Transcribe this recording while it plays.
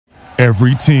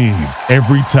Every team,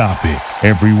 every topic,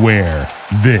 everywhere.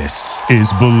 This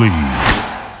is Believe.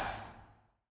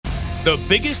 The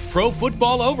biggest pro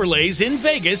football overlays in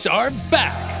Vegas are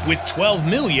back with $12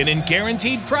 million in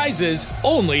guaranteed prizes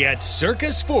only at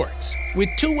Circa Sports, with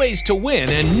 2 ways to win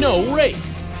and no rate.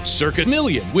 Circa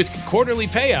Million with quarterly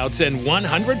payouts and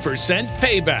 100%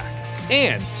 payback.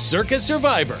 And Circa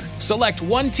Survivor. Select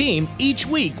one team each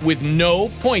week with no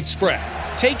point spread.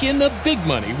 Take in the big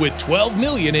money with $12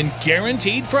 million in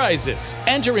guaranteed prizes.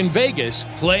 Enter in Vegas,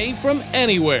 play from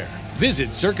anywhere. Visit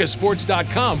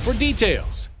circasports.com for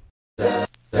details.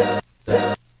 This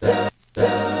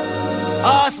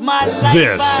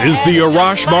is the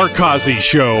Arash Markazi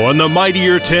Show on the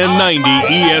Mightier 1090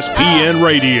 ESPN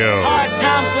Radio.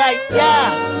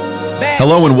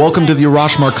 Hello and welcome to the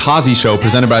Arash Markazi Show,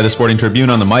 presented by the Sporting Tribune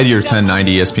on the Mightier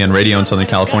 1090 ESPN Radio in Southern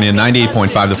California,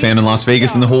 98.5 The Fan in Las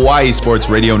Vegas, and the Hawaii Sports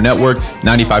Radio Network,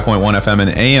 95.1 FM and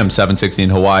AM 760 in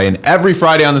Hawaii. And every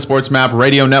Friday on the Sports Map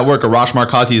Radio Network, Arash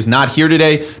Markazi is not here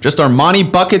today, just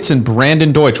Armani Buckets and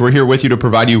Brandon Deutsch. We're here with you to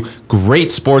provide you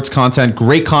great sports content,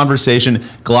 great conversation.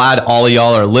 Glad all of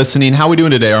y'all are listening. How are we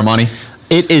doing today, Armani?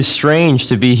 It is strange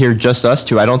to be here just us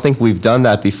two. I don't think we've done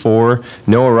that before.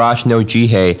 No Arash, no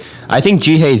Jihei. I think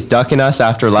Jihei's ducking us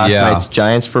after last night's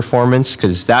Giants performance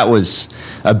because that was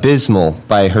abysmal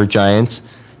by her Giants.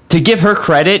 To give her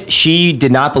credit, she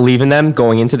did not believe in them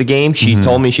going into the game. She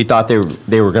told me she thought they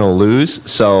were going to lose,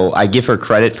 so I give her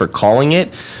credit for calling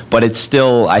it. But it's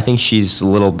still, I think she's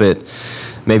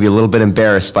maybe a little bit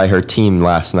embarrassed by her team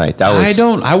last night.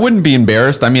 I wouldn't be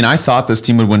embarrassed. I mean, I thought this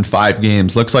team would win 5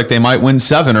 games. Looks like they might win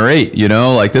 7 or 8,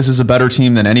 Like, this is a better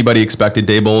team than anybody expected.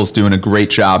 Daboll's doing a great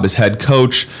job as head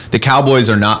coach. The Cowboys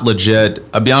are not legit.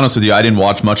 I'll be honest with you, I didn't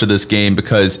watch much of this game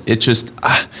because it just,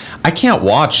 I can't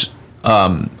watch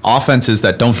offenses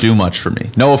that don't do much for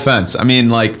me. No offense. I mean,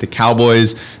 like, the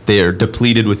Cowboys, they are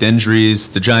depleted with injuries.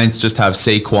 The Giants just have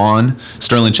Saquon.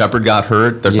 Sterling Shepard got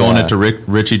hurt. They're throwing it to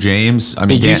Richie James. I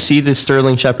mean, did you see the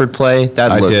Sterling Shepard play?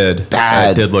 I did.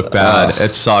 Bad. It did look bad.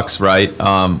 It sucks, right?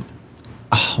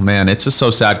 Oh, man, it's just so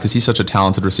sad because he's such a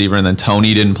talented receiver. And then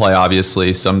Tony didn't play,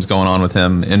 obviously. Something's going on with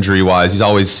him injury-wise. He's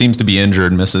always seems to be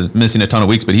injured, missing a ton of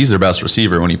weeks, but he's their best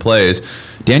receiver when he plays.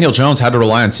 Daniel Jones had to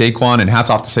rely on Saquon, and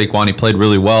hats off to Saquon. He played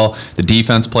really well. The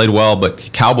defense played well, but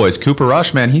Cowboys, Cooper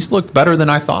Rush, man, he's looked better than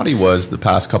I thought he was the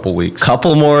past couple weeks.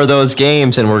 Couple more of those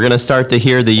games, and we're going to start to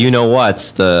hear the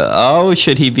you-know-whats.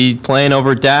 Should he be playing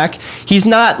over Dak? He's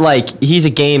not he's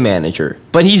a game manager,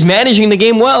 but he's managing the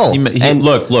game well.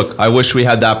 Look, I wish we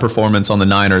had that performance on the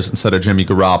Niners instead of Jimmy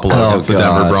Garoppolo against the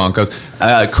Denver Broncos.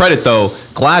 Credit, though,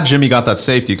 glad Jimmy got that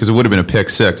safety because it would have been a pick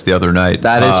 6 the other night.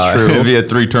 That is true. If he had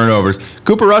 3 turnovers.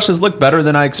 Cooper Rush has looked better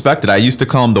than I expected. I used to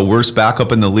call him the worst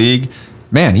backup in the league.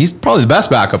 Man, he's probably the best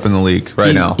backup in the league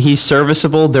now. He's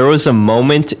serviceable. There was a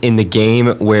moment in the game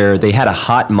where they had a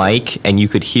hot mic, and you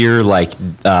could hear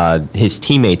his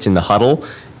teammates in the huddle,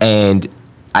 and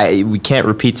we can't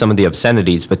repeat some of the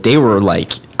obscenities, but they were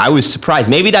I was surprised.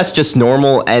 Maybe that's just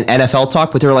normal NFL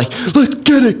talk, but they were like, "Let's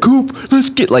get it, Coop.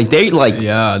 Let's get." They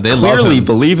clearly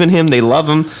believe in him. They love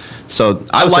him. So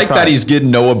I like that he's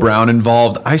getting Noah Brown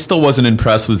involved. I still wasn't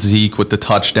impressed with Zeke with the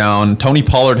touchdown. Tony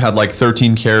Pollard had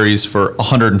 13 carries for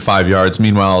 105 yards.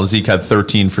 Meanwhile, Zeke had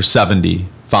 13 for 75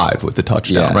 with the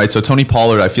touchdown, right? So Tony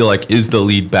Pollard, I feel like, is the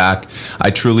lead back.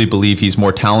 I truly believe he's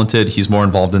more talented. He's more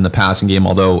involved in the passing game,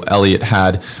 although Elliott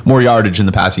had more yardage in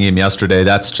the passing game yesterday.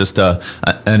 That's just an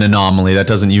anomaly. That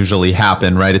doesn't usually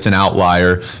happen, right? It's an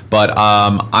outlier. But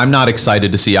I'm not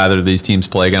excited to see either of these teams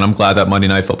play again. I'm glad that Monday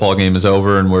Night Football game is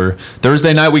over, and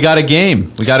Thursday night, we got a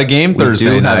game. We got a game Thursday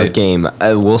night. We do have a game.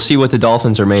 We'll see what the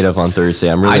Dolphins are made of on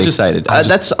Thursday. I'm really excited.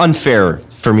 That's unfair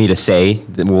for me to say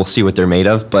that we'll see what they're made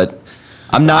of, but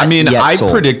I'm not. I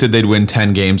predicted they'd win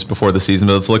 10 games before the season,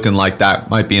 but it's looking like that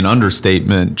might be an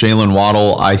understatement. Jalen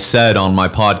Waddle, I said on my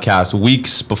podcast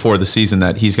weeks before the season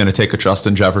that he's going to take a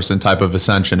Justin Jefferson type of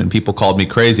ascension, and people called me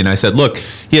crazy. And I said, look,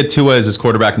 he had Tua as his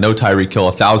quarterback, no Tyreek Hill,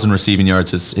 1,000 receiving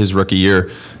yards his rookie year.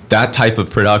 That type of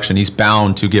production, he's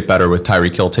bound to get better with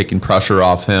Tyreek Hill taking pressure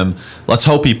off him. Let's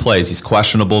hope he plays. He's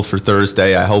questionable for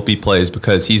Thursday. I hope he plays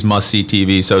because he's must-see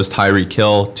TV. So is Tyreek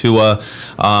Hill. Tua,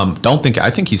 I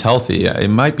think he's healthy. It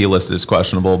might be listed as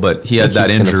questionable, but he had that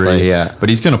injury. But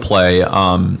he's going to play.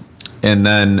 And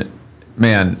then,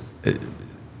 man,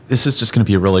 this is just going to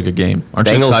be a really good game. Aren't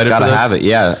you excited for this? Bengals gotta have it.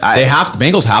 Yeah,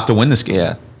 Bengals have to win this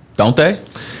game. Don't they?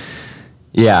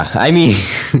 Yeah, I mean,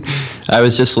 I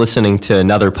was just listening to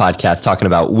another podcast talking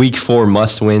about week 4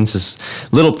 must-wins. Is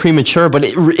a little premature, but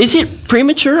is it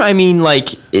premature? I mean,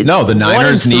 no, the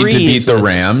Niners need to beat the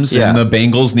Rams, and the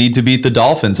Bengals need to beat the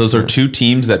Dolphins. Those are two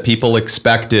teams that people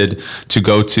expected to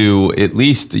go to at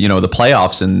least, the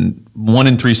playoffs, and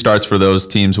 1-3 starts for those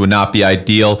teams would not be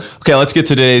ideal. Okay, let's get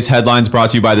to today's headlines, brought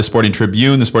to you by the Sporting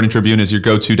Tribune. The Sporting Tribune is your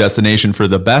go-to destination for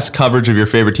the best coverage of your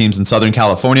favorite teams in Southern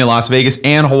California, Las Vegas,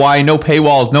 and Hawaii. No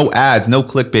paywalls, no ads, no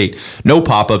clickbait, no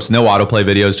pop-ups, no autoplay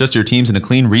videos, just your teams in a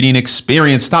clean reading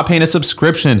experience. Stop paying a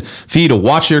subscription fee to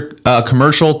watch your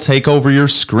commercial take over your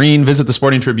screen. Visit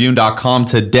thesportingtribune.com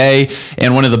today.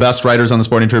 And one of the best writers on the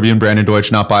Sporting Tribune, Brandon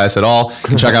Deutsch, not biased at all.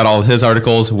 Check out all of his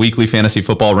articles, weekly fantasy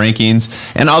football rankings,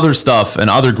 and other stuff, and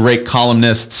other great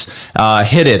columnists.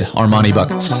 Hit it, Armani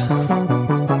Buckets.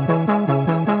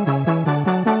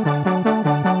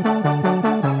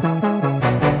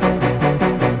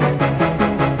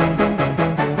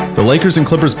 The Lakers and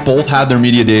Clippers both had their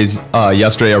media days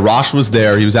yesterday. Arash was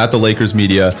there. He was at the Lakers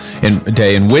media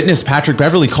day and witnessed Patrick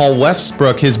Beverley call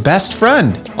Westbrook his best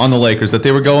friend on the Lakers, that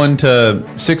they were going to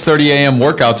 6:30 a.m.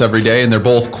 workouts every day, and they're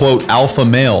both, quote, alpha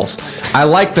males. I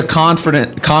like the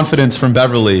confidence from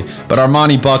Beverley, but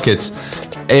Armani Buckets,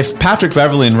 if Patrick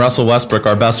Beverley and Russell Westbrook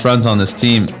are best friends on this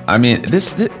team, I mean,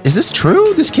 is this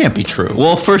true? This can't be true.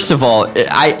 Well, first of all,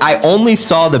 I only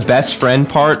saw the best friend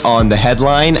part on the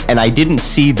headline, and I didn't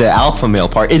see the alpha male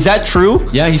part. Is that true?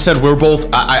 Yeah, he said we're both.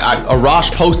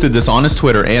 Arash posted this on his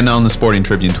Twitter and on the Sporting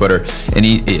Tribune Twitter, and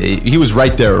he was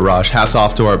right there. Arash, hats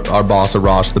off to our boss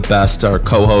Arash, the best, our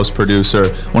co-host,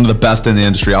 producer, one of the best in the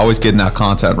industry, always getting that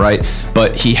content right.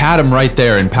 But he had him right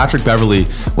there, and Patrick Beverley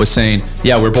was saying,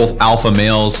 yeah, we're both alpha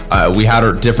males. We had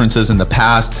our differences in the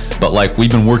past, but we've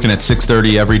been working at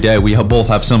 6:30 every day. We both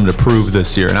have something to prove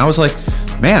this year. And I was like,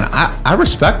 man, I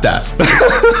respect that.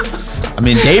 I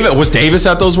mean, was Davis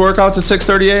at those workouts at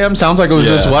 6:30 a.m.? Sounds like it was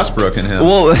just Westbrook and him.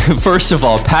 Well, first of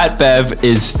all, Pat Bev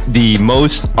is the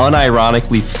most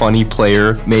unironically funny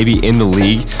player maybe in the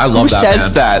league. I love that, man. Who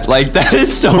says that? That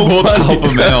is so funny. We're both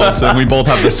alpha males, and we both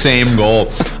have the same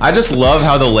goal. I just love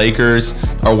how the Lakers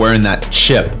are wearing that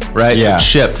chip, right? Yeah. The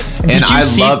chip. And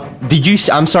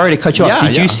I'm sorry to cut you off.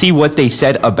 Did you see what they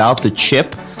said about the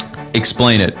chip?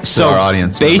 Explain it to our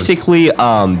audience. Basically,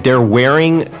 they're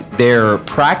wearing their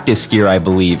practice gear, I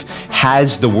believe,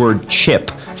 has the word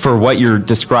chip for what you're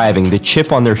describing. The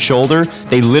chip on their shoulder,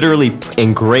 they literally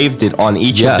engraved it on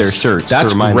each of their shirts.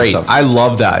 That's great. I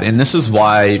love that. And this is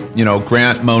why,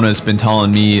 Grant Mona's been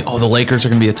telling me, the Lakers are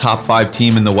going to be a top 5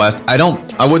 team in the West.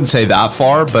 I wouldn't say that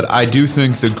far, but I do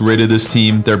think the grit of this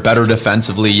team, they're better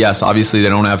defensively. Yes, obviously they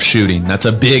don't have shooting. That's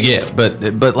a big if. But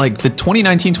the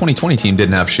 2019-2020 team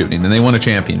didn't have shooting, and they won a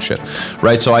championship,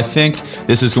 right? So I think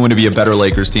this is going to be a better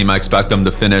Lakers team. I expect them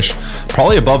to finish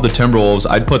probably above the Timberwolves.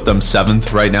 I'd put them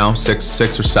 7th right now,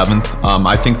 6th or 7th.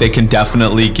 I think they can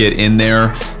definitely get in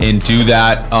there and do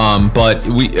that. But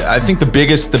I think the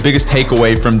biggest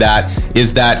takeaway from that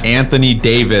is that Anthony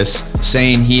Davis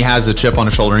saying he has a chip on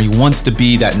his shoulder and he wants to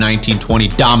be that 1920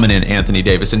 dominant Anthony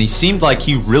Davis, and he seemed like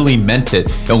he really meant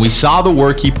it. And we saw the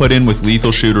work he put in with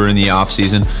Lethal Shooter in the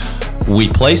offseason. We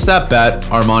placed that bet,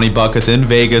 Armani Buckets, in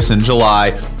Vegas in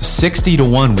July.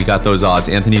 60-1, we got those odds.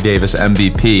 Anthony Davis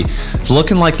MVP. It's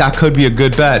looking like that could be a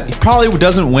good bet. He probably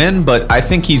doesn't win, but I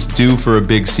think he's due for a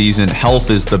big season.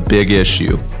 Health is the big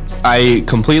issue. I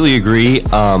completely agree.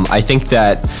 I think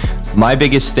that my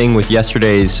biggest thing with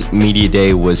yesterday's media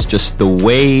day was just the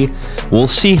way, we'll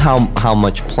see how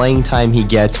much playing time he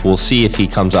gets. We'll see if he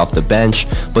comes off the bench.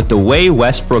 But the way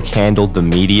Westbrook handled the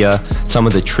media, some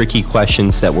of the tricky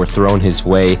questions that were thrown his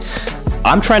way,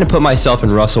 I'm trying to put myself in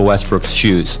Russell Westbrook's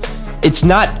shoes. It's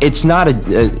no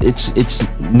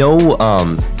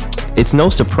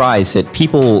surprise that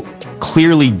people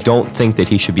clearly don't think that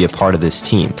he should be a part of this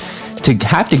team. To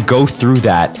have to go through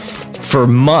that for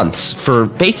months, for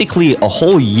basically a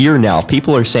whole year now,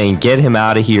 people are saying, get him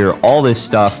out of here, all this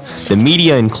stuff, the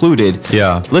media included.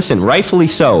 Yeah. Listen, rightfully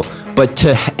so. But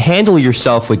to handle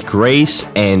yourself with grace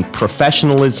and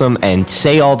professionalism and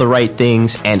say all the right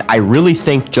things, and I really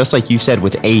think, just like you said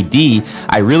with AD,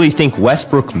 I really think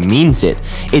Westbrook means it.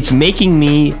 It's making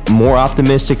me more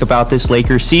optimistic about this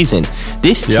Lakers season.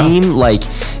 This team,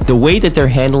 the way that they're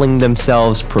handling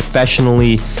themselves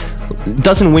professionally,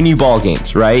 doesn't win you ball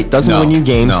games, right? Doesn't win you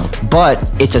games, but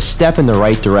it's a step in the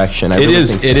right direction. It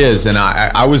is, and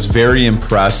I was very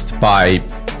impressed by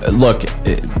look,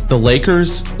 the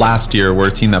Lakers last year were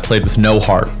a team that played with no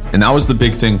heart. And that was the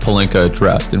big thing Pelinka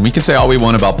addressed. And we can say all we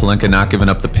want about Pelinka not giving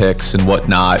up the picks and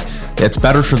whatnot. It's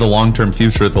better for the long-term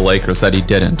future of the Lakers that he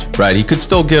didn't, right? He could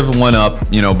still give one up,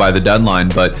 by the deadline.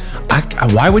 But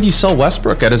why would you sell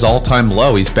Westbrook at his all-time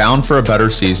low? He's bound for a better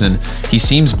season. He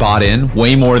seems bought in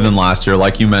way more than last year,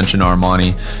 like you mentioned,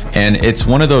 Armani. And it's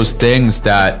one of those things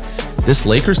that this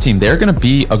Lakers team, they're going to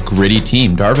be a gritty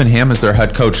team. Darvin Ham is their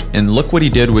head coach. And look what he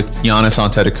did with Giannis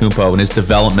Antetokounmpo and his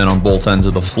development on both ends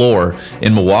of the floor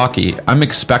in Milwaukee. I'm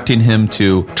expecting him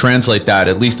to translate that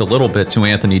at least a little bit to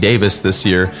Anthony Davis this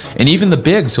year. And even the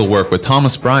bigs he'll work with,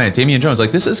 Thomas Bryant, Damian Jones.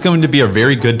 Like, this is going to be a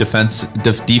very good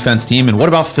defense team. And what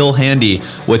about Phil Handy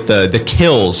with the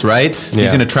kills, right? Yeah.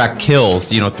 He's going to track kills,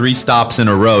 3 stops in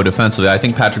a row defensively. I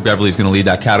think Patrick Beverley is going to lead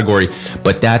that category.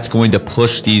 But that's going to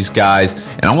push these guys.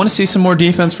 And I want to see some more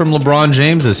defense from LeBron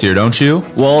James this year, don't you?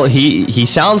 Well, he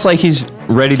sounds like he's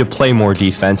ready to play more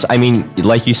defense. I mean,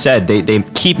 like you said, they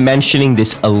keep mentioning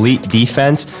this elite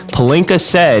defense. Pelinka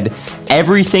said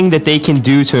everything that they can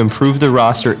do to improve the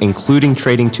roster, including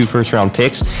trading 2 first-round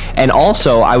picks. And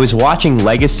also, I was watching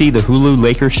Legacy, the Hulu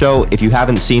Lakers show. If you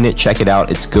haven't seen it, check it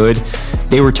out. It's good.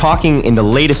 They were talking in the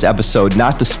latest episode,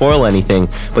 not to spoil anything,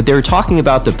 but they were talking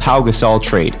about the Pau Gasol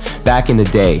trade back in the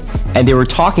day. And they were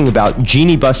talking about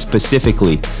Jeannie Buss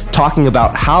specifically, talking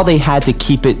about how they had to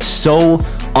keep it so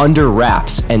under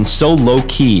wraps and so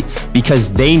low-key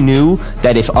because they knew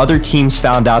that if other teams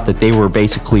found out that they were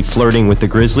basically flirting with the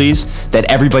Grizzlies, that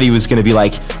everybody was going to be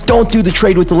like, don't do the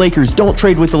trade with the Lakers, don't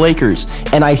trade with the Lakers.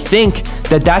 And I think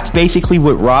that that's basically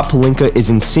what Rob Pelinka is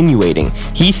insinuating.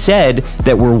 He said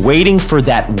that we're waiting for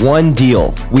that one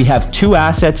deal. We have 2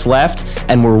 assets left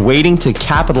and we're waiting to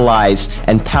capitalize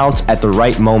and pounce at the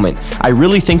right moment. I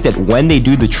really think that when they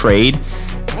do the trade,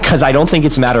 because I don't think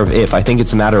it's a matter of if, I think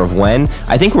it's a matter of when.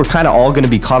 I think we're kind of all going to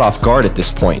be caught off guard at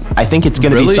this point. I think it's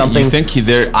going to be something. You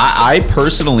think I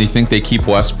personally think they keep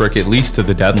Westbrook at least to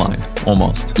the deadline,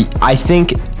 almost.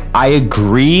 I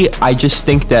agree. I just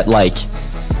think that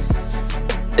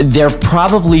they're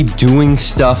probably doing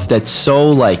stuff that's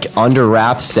so under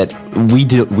wraps that we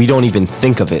don't even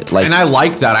think of it. And I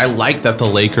like that. I like that the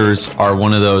Lakers are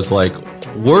one of those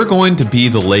we're going to be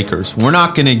the Lakers. We're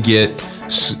not going to get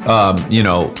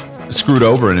screwed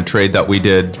over in a trade that we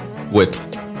did with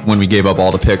when we gave up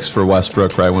all the picks for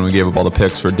Westbrook, right? When we gave up all the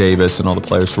picks for Davis and all the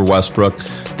players for Westbrook.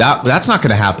 That's not going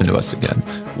to happen to us again.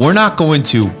 We're not going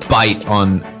to bite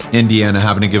on Indiana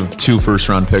having to give 2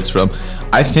 first-round picks for them.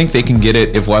 I think they can get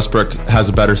it if Westbrook has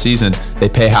a better season. They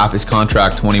pay half his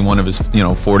contract, 21 of his,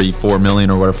 $44 million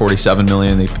or whatever, $47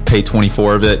 million. They pay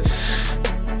 24 of it.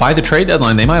 By the trade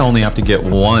deadline, they might only have to get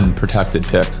 1 protected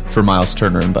pick for Miles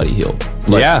Turner and Buddy Hield.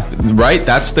 Right?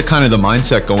 That's the kind of the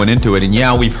mindset going into it. And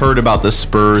yeah, we've heard about the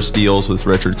Spurs deals with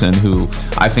Richardson, who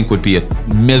I think would be a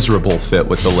miserable fit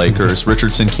with the Lakers.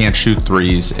 Richardson can't shoot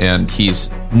threes, and he's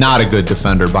not a good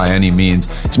defender by any means.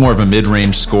 He's more of a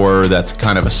mid-range scorer that's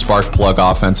kind of a spark plug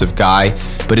offensive guy,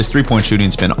 but his three-point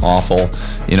shooting's been awful.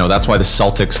 That's why the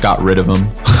Celtics got rid of him.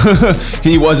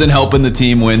 He wasn't helping the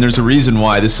team win. There's a reason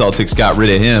why the Celtics got rid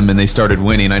of him and they started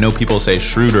winning. I know people say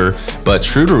Schroeder, but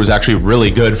Schroeder was actually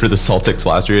really good for the Celtics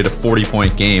last year. He had a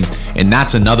 40-point game, and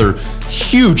that's another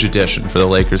huge addition for the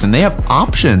Lakers. And they have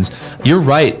options. You're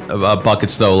right,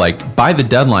 Buckets, though. By the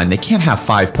deadline, they can't have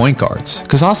 5 point guards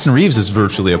because Austin Reeves is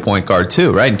virtually a point guard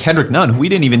too, right? And Kendrick Nunn, who we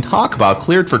didn't even talk about,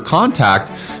 cleared for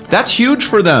contact. That's huge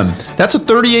for them. That's a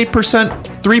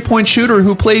 38% three-point shooter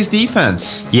who plays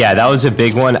defense. Yeah, that was a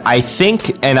big one. I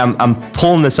think, and I'm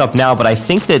pulling this up now, but I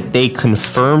think that they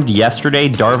confirmed yesterday,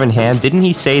 Darvin Ham, didn't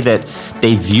he say that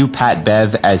they view Pat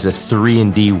Bev as a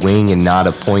 3-and-D wing and not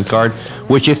a point guard?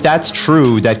 Which, if that's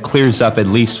true, that clears up at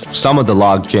least some of the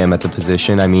logjam at the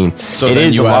position. I mean, so it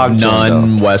is a logjam.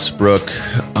 Nunn, Westbrook,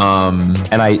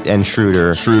 and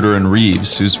Schroeder. Schroeder and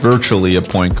Reeves, who's virtually a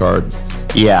point guard.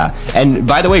 Yeah, and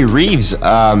by the way, Reeves,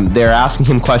 they're asking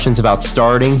him questions about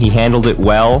starting. He handled it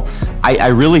well. I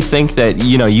really think that,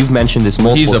 you've mentioned this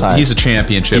multiple times. He's a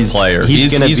championship player.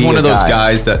 He's one of those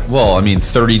guys that,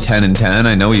 30, 10, and 10.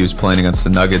 I know he was playing against the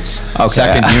Nuggets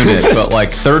second unit,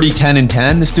 but 30, 10, and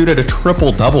 10, this dude had a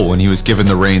triple-double when he was given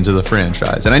the reins of the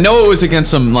franchise. And I know it was against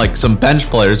some bench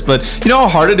players, but you know how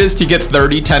hard it is to get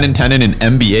 30, 10, and 10 in an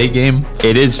NBA game?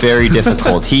 It is very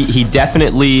difficult. He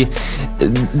definitely...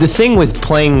 The thing with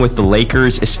playing with the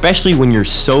Lakers, especially when you're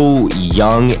so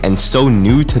young and so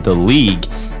new to the league,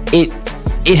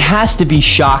 it has to be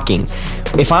shocking.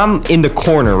 If I'm in the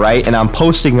corner, right, and I'm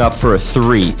posting up for a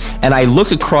 3, and I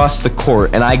look across the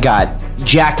court and I got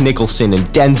Jack Nicholson and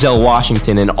Denzel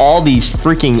Washington and all these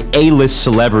freaking A-list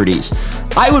celebrities,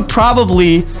 I would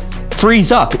probably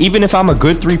freeze up. Even if I'm a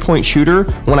good three-point shooter,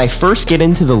 when I first get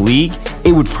into the league,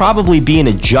 it would probably be an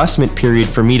adjustment period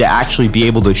for me to actually be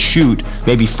able to shoot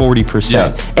maybe 40%.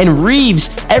 Yeah. And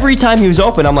Reeves, every time he was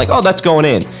open, I'm like, oh, that's going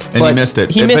in. And he missed it.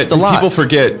 He missed a lot. People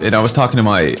forget, and I was talking to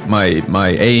my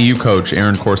AAU coach,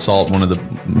 Aaron Corsalt, one of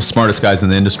the smartest guys in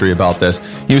the industry, about this.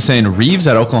 He was saying Reeves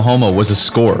at Oklahoma was a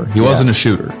scorer. He wasn't a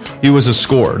shooter. He was a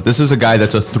scorer. This is a guy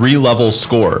that's a 3-level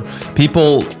scorer.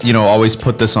 People, always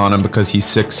put this on him because he's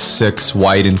 6'6",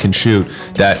 white, and can shoot,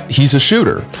 that he's a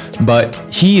shooter. But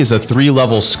he is a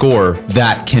 3-level scorer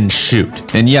that can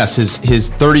shoot. And yes, his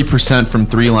 30% from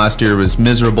 3 last year was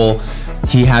miserable.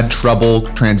 He had trouble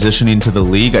transitioning to the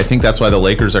league. I think that's why the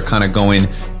Lakers are kind of going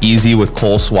easy with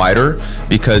Cole Swider,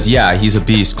 because he's a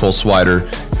beast, Cole Swider,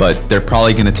 but they're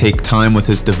probably going to take time with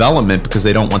his development because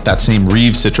they don't want that same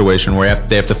Reeves situation where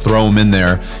they have to throw him in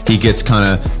there. He gets kind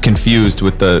of confused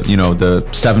with the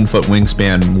 7-foot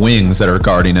wingspan wings that are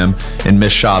guarding him and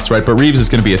miss shots, right? But Reeves is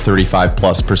going to be a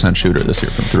 35+% shooter this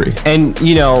year from 3. And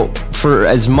for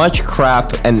as much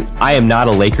crap, and I am not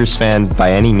a Lakers fan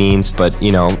by any means, but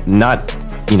not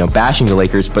bashing the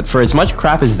Lakers, but for as much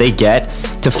crap as they get,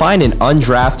 to find an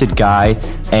undrafted guy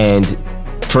and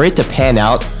for it to pan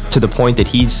out to the point that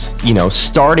he's,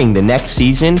 starting the next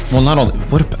season. Well, not only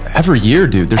every year,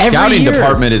 dude. Their scouting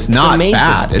department is not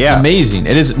bad. It's amazing.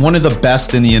 It is one of the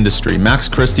best in the industry. Max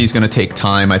Christie's going to take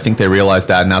time. I think they realized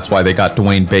that, and that's why they got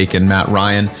Dwayne Bacon, Matt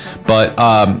Ryan. But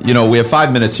we have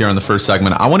 5 minutes here on the first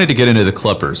segment. I wanted to get into the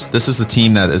Clippers. This is the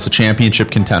team that is a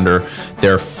championship contender.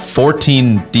 They're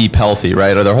 14 deep healthy,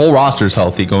 right? Their whole roster's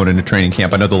healthy going into training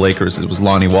camp. I know the Lakers, it was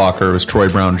Lonnie Walker, it was Troy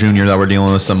Brown Jr. that were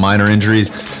dealing with some minor injuries.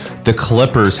 The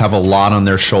Clippers have a lot on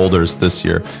their shoulders this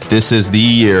year. This is the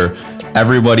year.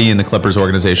 Everybody in the Clippers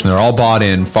organization, they're all bought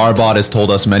in. Farbaugh has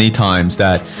told us many times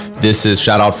that this is,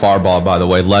 shout out Farbaugh, by the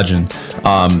way, legend,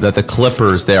 that the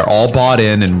Clippers, they're all bought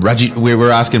in. And Reggie, we were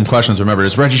asking him questions. Remember,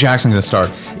 is Reggie Jackson going to start?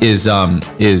 Is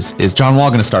John Wall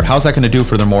going to start? How's that going to do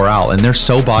for their morale? And they're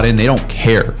so bought in, they don't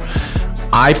care.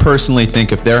 I personally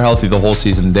think if they're healthy the whole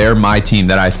season, they're my team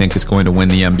that I think is going to win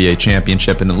the NBA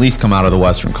championship and at least come out of the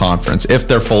Western Conference if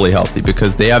they're fully healthy,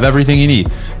 because they have everything you need.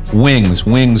 Wings.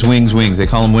 They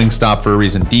call them Wingstop for a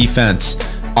reason. Defense,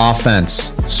 offense,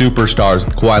 superstars,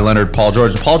 Kawhi Leonard, Paul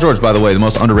George. Paul George, by the way, the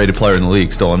most underrated player in the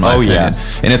league still, in my opinion.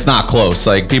 Yeah. And it's not close.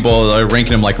 Like, people are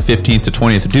ranking him like 15th to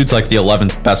 20th. The dude's like the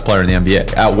 11th best player in the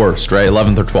NBA at worst, right?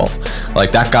 11th or 12th.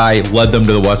 Like, that guy led them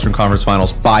to the Western Conference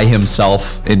Finals by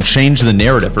himself and changed the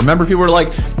narrative. Remember, people were like,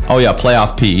 oh yeah,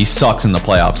 playoff P, he sucks in the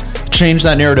playoffs. Changed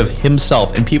that narrative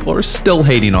himself, and people are still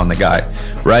hating on the guy,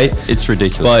 right? It's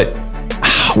ridiculous. But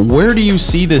where do you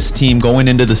see this team going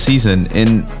into the season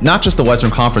in not just the Western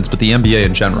Conference, but the NBA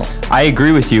in general? I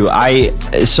agree with you.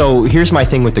 So here's my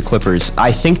thing with the Clippers.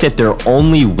 I think that their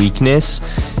only weakness,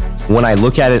 when I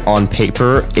look at it on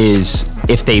paper, is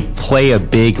if they play a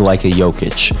big like a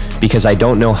Jokic, because I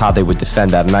don't know how they would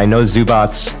defend that. And I know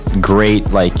Zubac's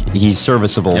great, like, he's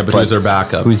serviceable. Yeah, but who's their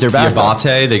backup?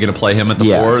 Diabate, they're going to play him at the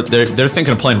 4. They're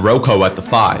thinking of playing Rocco at the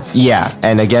 5. Yeah,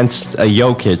 and against a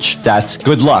Jokic, that's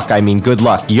good luck. I mean, good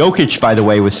luck. Jokic, by the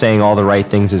way, was saying all the right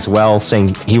things as well,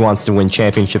 saying he wants to win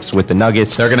championships with the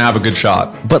Nuggets. They're going to have a good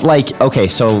shot. But, like, okay,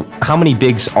 so how many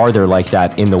bigs are there like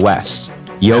that in the West?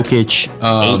 Jokic,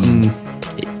 Ayton.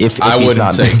 If I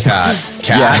wouldn't say Cat.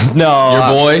 Cat? Yeah, no.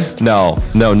 Your boy?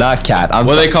 No, not Cat. What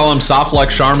do they call him? Soft like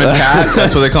Charmin Cat?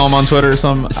 That's what they call him on Twitter or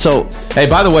something? So, hey,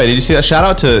 by the way, did you see that? Shout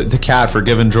out to Cat for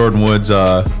giving Jordan Woods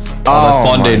the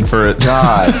funding for it.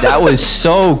 God, that was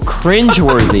so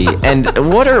cringeworthy. And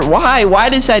why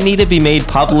does that need to be made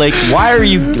public? Why are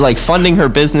you like funding her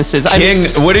businesses?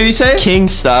 What did he say? King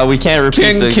style. We can't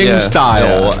repeat King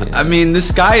style. Yeah. I mean,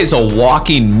 this guy is a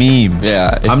walking meme.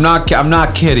 Yeah. I'm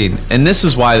not kidding. And this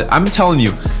is why I'm telling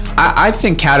you, I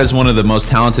think Cat is one of the most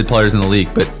talented players in the league.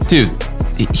 But dude,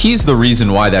 he's the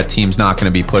reason why that team's not going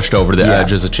to be pushed over the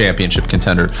edge as a championship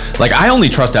contender. Like, I only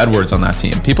trust Edwards on that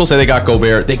team. People say they got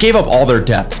Gobert. They gave up all their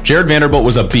depth. Jared Vanderbilt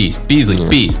was a beast. Beasley,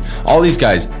 beast. All these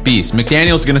guys, beast.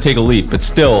 McDaniel's going to take a leap, but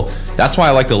still, that's why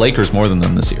I like the Lakers more than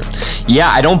them this year. Yeah,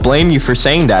 I don't blame you for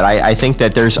saying that. I think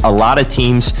that there's a lot of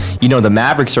teams, the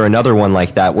Mavericks are another one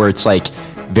like that, where it's like,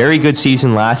 very good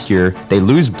season last year. They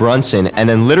lose Brunson, and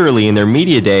then literally in their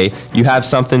media day, you have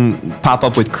something pop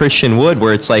up with Christian Wood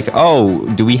where it's like, oh,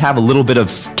 do we have a little bit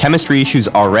of chemistry issues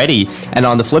already? And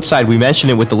on the flip side, we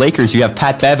mentioned it with the Lakers. You have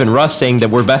Pat Bev and Russ saying that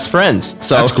we're best friends.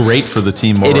 So that's great for the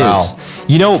team morale.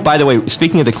 It is. By the way,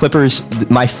 speaking of the Clippers,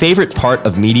 my favorite part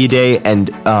of media day and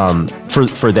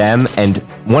for them, and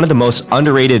one of the most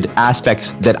underrated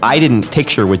aspects that I didn't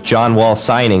picture with John Wall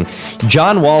signing.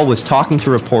 John Wall was talking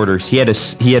to reporters. He had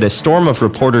a storm of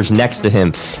reporters next to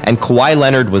him, and Kawhi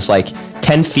Leonard was like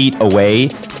 10 feet away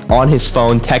on his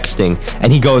phone texting,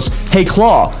 and he goes, "Hey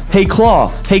Claw, hey Claw,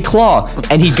 hey Claw,"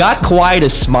 and he got Kawhi to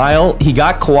smile. He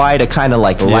got Kawhi to kind of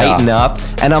like lighten up,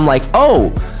 and I'm like,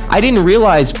 oh, I didn't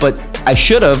realize, but I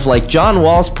should have. Like, John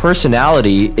Wall's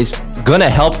personality is gonna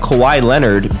help Kawhi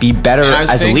Leonard be better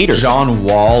as a leader. John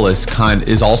Wall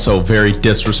is also very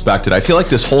disrespected. I feel like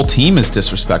this whole team is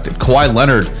disrespected. Kawhi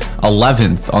Leonard,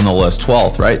 11th on the list,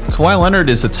 12th, right? Kawhi Leonard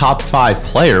is a top 5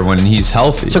 player when he's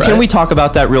healthy. So can we talk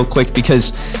about that real quick?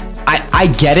 Because I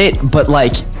get it, but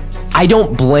like, I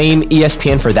don't blame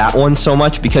ESPN for that one so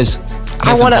much, because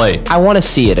I want to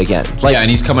see it again. Like, yeah, and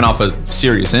he's coming off a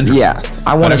serious injury. Yeah,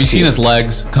 I want to. Have you seen his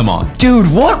legs? Come on,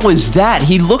 dude. What was that?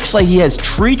 He looks like he has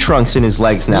tree trunks in his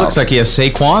legs now. He looks like he has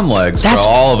Saquon legs. That's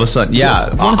all of a sudden.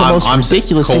 Yeah, one of the most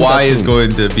ridiculous things. Kawhi is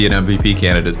going to be an MVP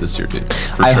candidate this year, dude.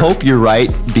 I hope you're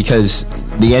right, because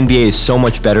the NBA is so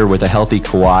much better with a healthy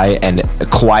Kawhi, and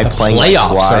Kawhi playing like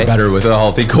Kawhi. Playoffs are better with a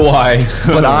healthy Kawhi.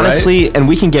 But honestly, right? And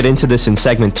we can get into this in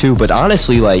segment 2, but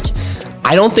honestly, like,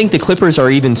 I don't think the Clippers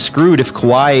are even screwed if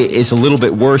Kawhi is a little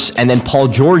bit worse and then Paul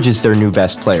George is their new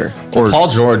best player. Or Paul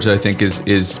George, I think, is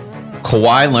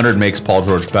Kawhi Leonard makes Paul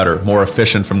George better, more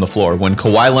efficient from the floor. When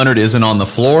Kawhi Leonard isn't on the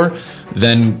floor,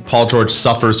 then Paul George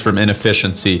suffers from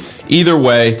inefficiency. Either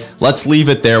way, let's leave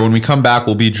it there. When we come back,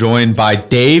 we'll be joined by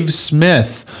Dave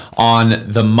Smith on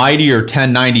the mightier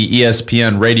 1090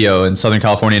 ESPN radio in Southern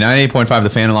California, 98.5 The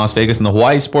Fan in Las Vegas, and the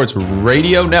Hawaii Sports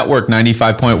Radio Network,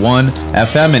 95.1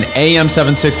 FM and AM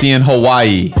 760 in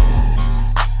Hawaii.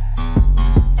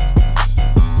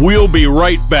 We'll be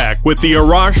right back with the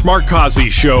Arash Markazi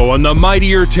Show on the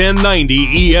mightier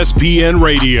 1090 ESPN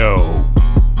radio.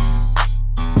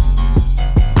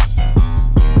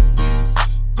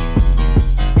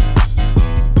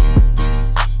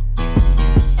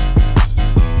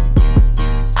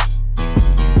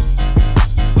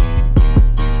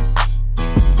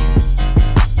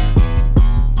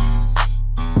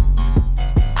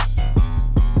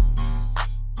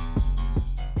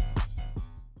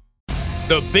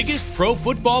 The biggest pro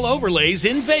football overlays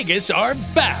in Vegas are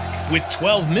back with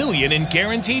 $12 million in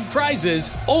guaranteed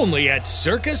prizes only at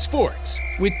Circa Sports,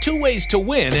 with 2 ways to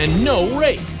win and no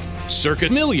rate. Circa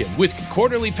Million with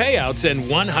quarterly payouts and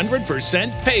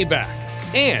 100% payback.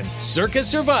 And Circa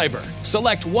Survivor.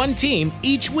 Select one team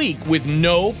each week with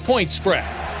no point spread.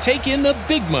 Take in the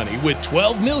big money with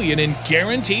 $12 million in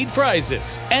guaranteed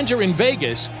prizes. Enter in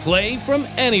Vegas, play from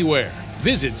anywhere.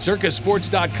 Visit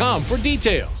circasports.com for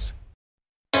details.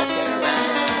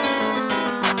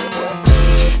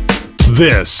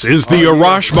 This is the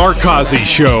Arash Markazi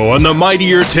Show on the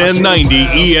mightier 1090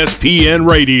 ESPN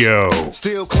radio.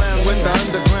 Still clown when the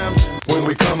underground when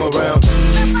we come around.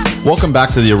 Welcome back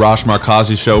to the Arash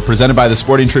Markazi Show, presented by the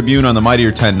Sporting Tribune on the mightier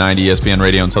 1090 ESPN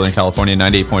radio in Southern California,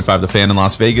 98.5 The Fan in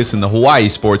Las Vegas, and the Hawaii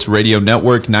Sports Radio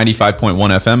Network, 95.1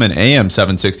 FM and AM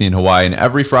 760 in Hawaii, and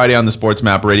every Friday on the Sports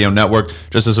Map Radio Network.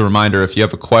 Just as a reminder, if you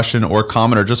have a question or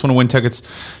comment or just want to win tickets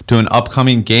to an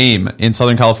upcoming game in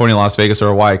Southern California, Las Vegas, or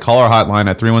Hawaii, call our hotline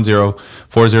at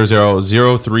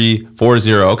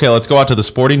 310-400-0340. Okay, let's go out to the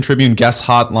Sporting Tribune guest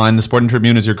hotline. The Sporting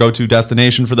Tribune is your go-to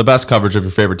destination for the best coverage of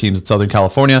your favorite teams in Southern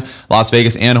California, Las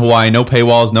Vegas, and Hawaii. No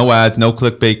paywalls, no ads, no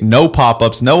clickbait, no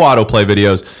pop-ups, no autoplay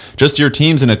videos. Just your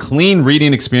teams in a clean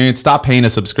reading experience. Stop paying a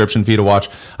subscription fee to watch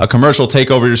a commercial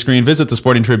take over your screen. Visit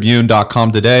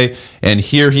thesportingtribune.com today. And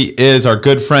here he is, our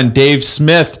good friend Dave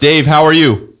Smith. Dave, how are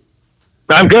you?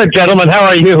 I'm good, gentlemen. How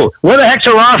are you? Where the heck's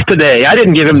Arash today? I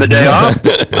didn't give him the day off.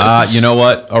 You know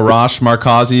what? Arash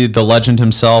Markazi, the legend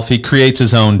himself, he creates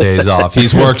his own days off.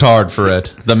 He's worked hard for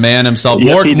it. The man himself.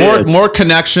 Yes, more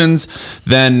connections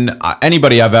than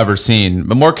anybody I've ever seen.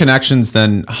 But more connections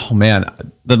than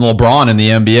LeBron in the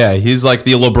NBA. He's like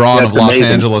the LeBron of Los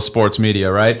Angeles sports media,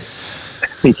 right?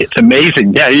 It's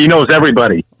amazing. Yeah, he knows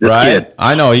everybody. Right? Kid.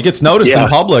 I know. He gets noticed in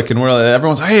public, and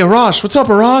everyone's like, "Hey, Arash, what's up,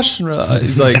 Arash?"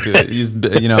 He's like,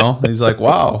 he's like,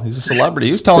 wow, he's a celebrity.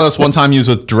 He was telling us one time he was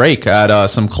with Drake at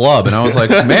some club, and I was like,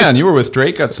 man, you were with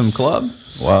Drake at some club?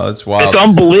 Wow, it's wild. It's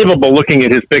unbelievable looking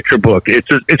at his picture book.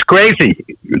 It's crazy,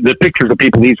 the pictures of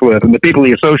people he's with and the people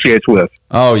he associates with.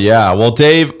 Oh, yeah. Well,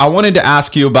 Dave, I wanted to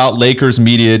ask you about Lakers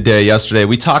Media Day yesterday.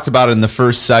 We talked about it in the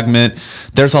first segment.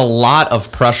 There's a lot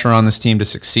of pressure on this team to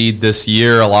succeed this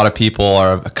year. A lot of people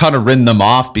are kind of written them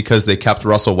off because they kept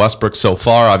Russell Westbrook so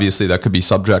far. Obviously, that could be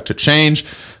subject to change.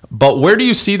 But where do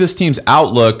you see this team's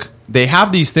outlook they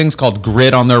have these things called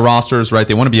grit on their rosters, right?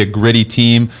 They want to be a gritty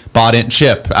team, bought in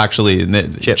chip, actually.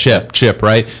 Chip,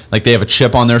 right? Like they have a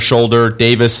chip on their shoulder.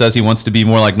 Davis says he wants to be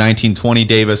more like 1920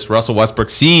 Davis. Russell Westbrook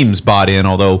seems bought in,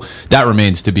 although that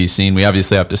remains to be seen. We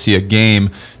obviously have to see a game.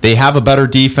 They have a better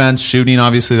defense. Shooting,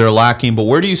 obviously, they're lacking. But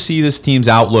where do you see this team's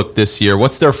outlook this year?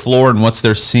 What's their floor and what's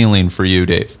their ceiling for you,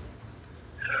 Dave?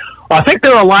 I think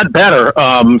they're a lot better.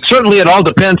 Certainly, it all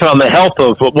depends on the health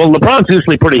of. Well, LeBron's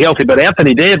usually pretty healthy, but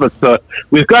Anthony Davis,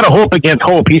 we've got to hope against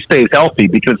hope he stays healthy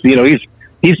because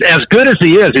he's as good as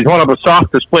he is. He's one of the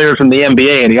softest players in the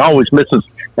NBA, and he always misses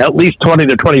at least 20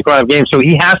 to 25 games. So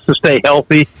he has to stay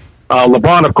healthy.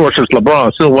 LeBron, of course, is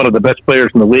LeBron, still one of the best players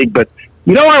in the league. But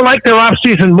I like their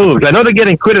offseason moves. I know they're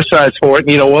getting criticized for it.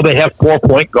 They have 4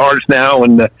 point guards now,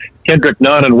 and Kendrick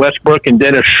Nunn and Westbrook and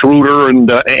Dennis Schroeder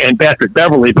and Patrick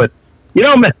Beverly, but.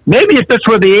 Maybe if this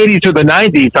were the 80s or the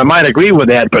 90s, I might agree with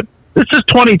that, but this is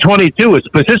 2022. It's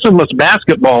positionless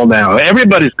basketball now.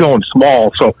 Everybody's going small,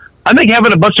 so I think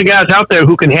having a bunch of guys out there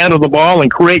who can handle the ball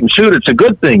and create and shoot, it's a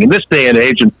good thing in this day and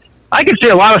age, and I can see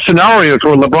a lot of scenarios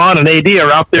where LeBron and AD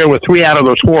are out there with 3 out of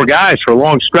those 4 guys for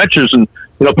long stretches and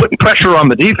putting pressure on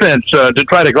the defense to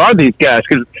try to guard these guys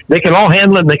because they can all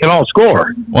handle it and they can all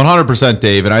score. 100%,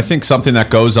 Dave. And I think something that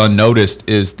goes unnoticed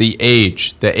is the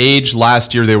age. The age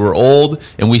last year, they were old,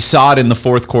 and we saw it in the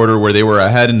fourth quarter where they were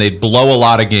ahead and they'd blow a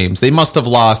lot of games. They must have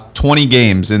lost 20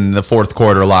 games in the fourth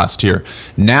quarter last year.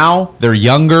 Now they're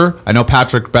younger. I know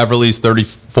Patrick Beverly's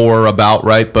 34 about,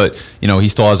 right? But, he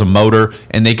still has a motor.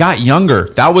 And they got younger.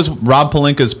 That was Rob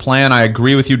Pelinka's plan. I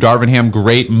agree with you, Darvin Ham,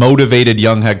 great, motivated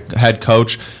young head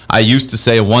coach. I used to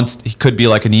say once he could be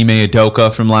like an Ime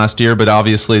Udoka from last year, but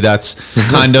obviously that's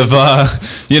kind of,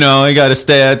 you got to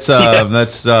stay.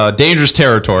 That's dangerous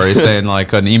territory saying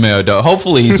like an Ime Udoka.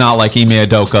 Hopefully he's not like Ime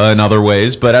Udoka in other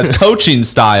ways, but as coaching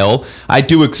style, I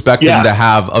do expect him to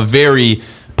have a very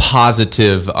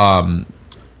positive,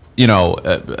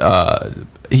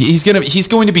 he's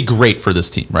going to be great for this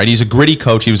team, right? He's a gritty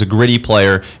coach. He was a gritty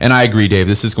player. And I agree, Dave,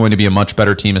 this is going to be a much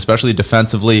better team, especially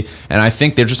defensively. And I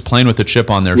think they're just playing with a chip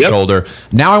on their shoulder.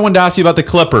 Now I wanted to ask you about the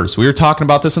Clippers. We were talking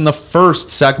about this in the first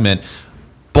segment.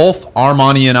 Both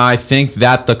Armani and I think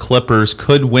that the Clippers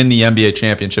could win the NBA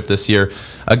championship this year.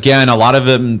 Again, a lot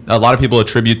of people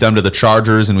attribute them to the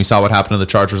Chargers, and we saw what happened to the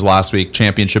Chargers last week,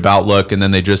 championship outlook, and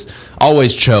then they just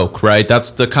always choke, right?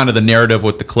 That's the kind of the narrative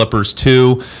with the Clippers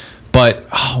too. But,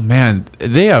 oh, man,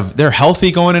 they're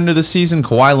healthy going into the season.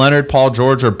 Kawhi Leonard, Paul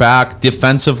George are back.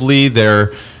 Defensively,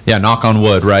 they're, knock on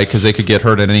wood, right? Because they could get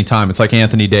hurt at any time. It's like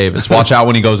Anthony Davis. Watch out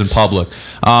when he goes in public.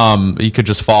 He could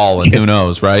just fall, and who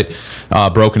knows, right?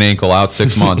 Broken ankle, out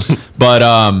 6 months. But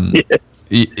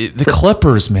the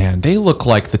Clippers, man, they look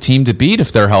like the team to beat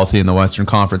if they're healthy in the Western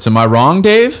Conference. Am I wrong,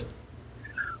 Dave?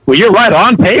 Well, you're right.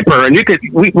 On paper, and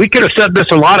we could have said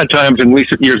this a lot of times in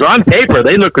recent years. On paper,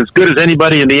 they look as good as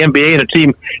anybody in the NBA and a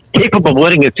team capable of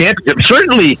winning a championship.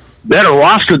 Certainly better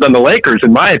roster than the Lakers,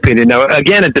 in my opinion. Now,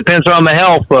 again, it depends on the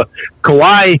health.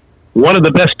 Kawhi, one of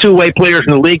the best two-way players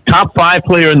in the league, top 5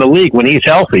 player in the league when he's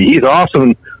healthy. He's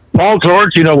awesome. Paul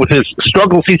George, with his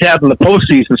struggles he's had in the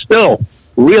postseason, still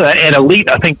really an elite,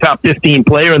 I think, top 15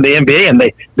 player in the NBA, and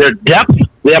their depth.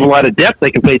 They have a lot of depth. They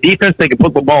can play defense. They can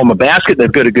put the ball in the basket.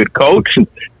 They've got a good coach. And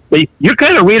you're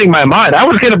kind of reading my mind. I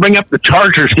was going to bring up the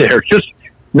Chargers there. Just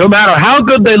no matter how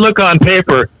good they look on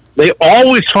paper, they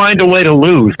always find a way to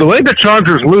lose. The way the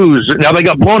Chargers lose, now they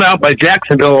got blown out by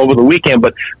Jacksonville over the weekend,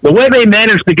 but the way they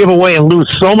managed to give away and lose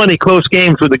so many close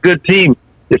games with a good team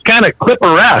is kind of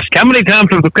Clipper-esque. How many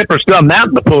times have the Clippers done that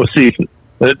in the postseason?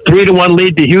 3-1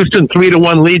 lead to Houston,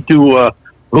 3-1 lead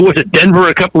to, Denver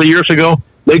a couple of years ago?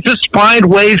 They just find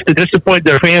ways to disappoint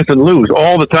their fans and lose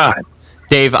all the time.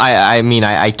 Dave,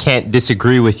 I can't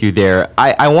disagree with you there.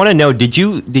 I want to know, did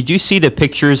you see the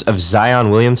pictures of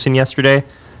Zion Williamson yesterday?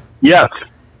 Yes.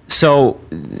 So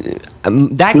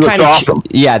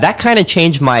that kind of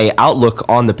changed my outlook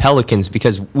on the Pelicans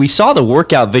because we saw the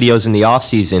workout videos in the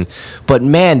offseason, but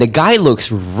man, the guy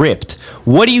looks ripped.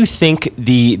 What do you think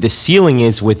the ceiling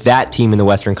is with that team in the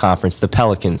Western Conference, the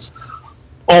Pelicans?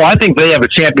 Oh, I think they have a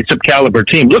championship caliber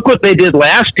team. Look what they did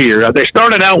last year. They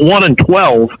started out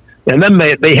 1-12, and then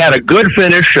they had a good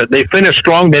finish. They finished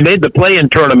strong. They made the play-in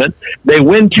tournament. They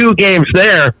win 2 games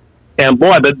there, and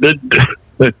boy,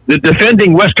 the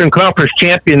defending Western Conference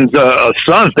champions,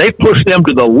 Suns, they pushed them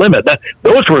to the limit.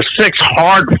 Those were 6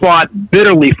 hard-fought,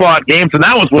 bitterly fought games, and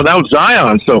that was without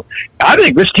Zion. So I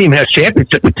think this team has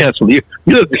championship potential. You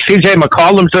look, C.J.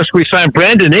 McCollum just re-signed.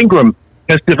 Brandon Ingram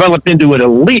has developed into an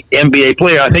elite NBA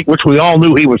player, I think, which we all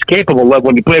knew he was capable of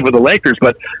when he played with the Lakers.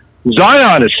 But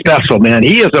Zion is special, man.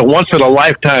 He is a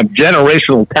once-in-a-lifetime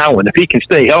generational talent. If he can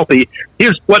stay healthy,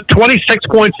 he's, 26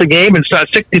 points a game and shot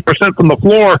 60% from the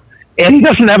floor, and he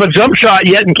doesn't have a jump shot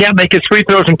yet and can't make his free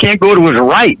throws and can't go to his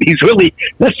right.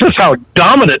 That's just how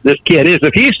dominant this kid is.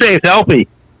 If he stays healthy,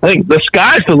 I think the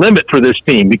sky's the limit for this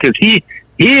team because he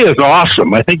is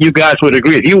awesome. I think you guys would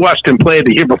agree. If you watched him play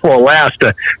the year before last,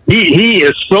 he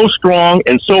is so strong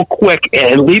and so quick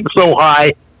and leaps so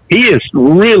high. He is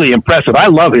really impressive. I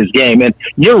love his game. And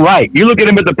you're right. You look at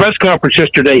him at the press conference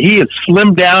yesterday, he is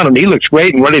slimmed down and he looks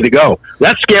great and ready to go.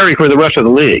 That's scary for the rest of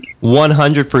the league.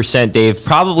 100%, Dave.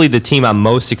 Probably the team I'm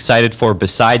most excited for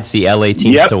besides the LA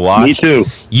teams to watch. Me too.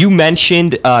 You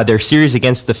mentioned their series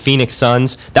against the Phoenix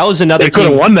Suns. That was another team. They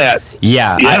could have won that.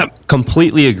 Yeah, I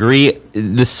completely agree.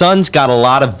 The Suns got a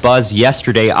lot of buzz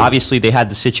yesterday. Obviously, they had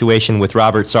the situation with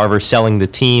Robert Sarver selling the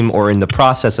team or in the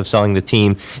process of selling the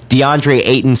team. DeAndre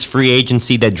Ayton's free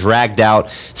agency that dragged out.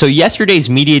 So yesterday's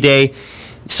media day,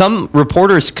 some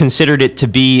reporters considered it to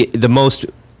be the most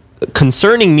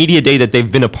concerning media day that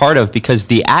they've been a part of because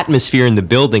the atmosphere in the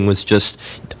building was just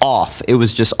off. It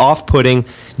was just off-putting.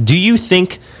 Do you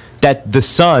think that the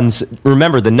Suns,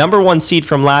 remember the number one seed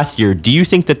from last year, do you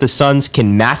think that the Suns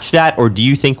can match that, or do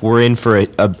you think we're in for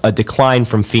a decline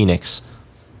from Phoenix?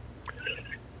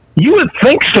 You would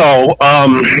think so.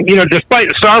 Despite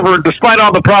Sarver, despite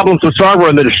all the problems with Sarver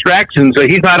and the distractions,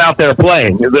 he's not out there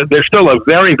playing. They're still a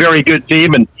very, very good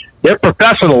team, and they're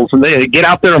professionals, and they get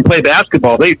out there and play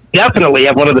basketball. They definitely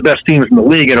have one of the best teams in the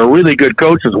league and a really good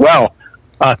coach as well.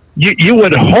 You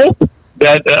would hope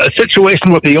that a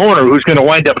situation with the owner who's going to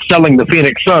wind up selling the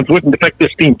Phoenix Suns wouldn't affect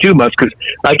this team too much because,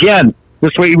 again,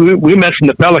 this way we mentioned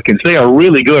the Pelicans. They are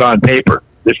really good on paper,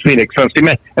 this Phoenix Suns team.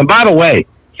 And by the way,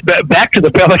 back to the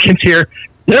Pelicans here,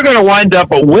 they're going to wind up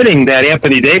winning that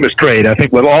Anthony Davis trade, I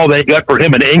think, with all they got for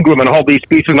him and Ingram and all these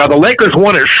pieces. Now, the Lakers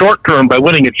won it short term by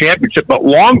winning a championship, but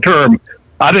long term,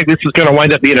 I think this is going to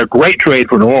wind up being a great trade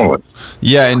for New Orleans.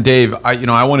 Yeah, and Dave,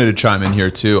 I wanted to chime in here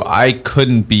too. I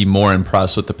couldn't be more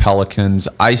impressed with the Pelicans.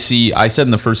 I said in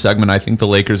the first segment, I think the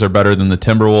Lakers are better than the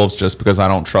Timberwolves just because I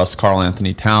don't trust Karl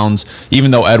Anthony Towns,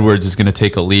 even though Edwards is going to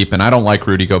take a leap. And I don't like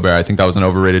Rudy Gobert. I think that was an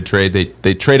overrated trade.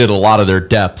 They traded a lot of their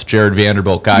depth. Jared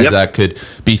Vanderbilt, guys that could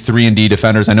be 3-and-D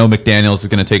defenders. I know McDaniels is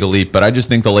going to take a leap, but I just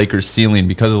think the Lakers' ceiling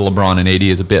because of LeBron and AD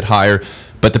is a bit higher.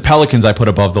 But the Pelicans I put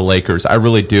above the Lakers. I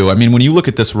really do. I mean, when you look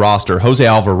at this roster, Jose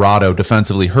Alvarado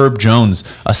defensively, Herb Jones,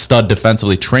 a stud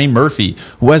defensively, Trey Murphy,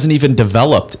 who hasn't even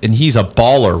developed, and he's a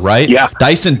baller, right? Yeah.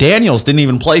 Dyson Daniels didn't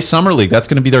even play Summer League. That's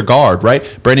going to be their guard,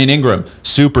 right? Brandon Ingram,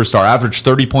 superstar, averaged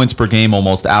 30 points per game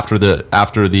almost after the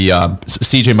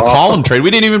C.J. McCollum trade.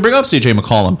 We didn't even bring up C.J.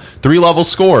 McCollum. 3-level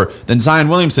score. Then Zion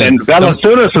Williamson. And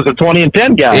Valanciunas is a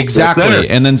 20-and-10 guy. Exactly.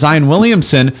 And then Zion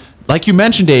Williamson, like you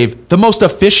mentioned, Dave, the most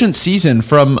efficient season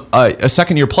from a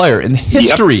second-year player in the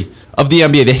history of the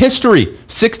NBA. The history,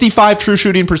 65 true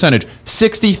shooting percentage,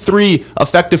 63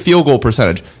 effective field goal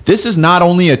percentage. This is not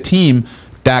only a team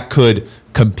that could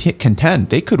contend.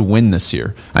 They could win this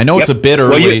year. I know it's a bit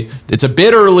early. It's a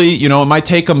bit early. You know, it might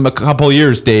take them a couple of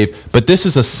years, Dave, but this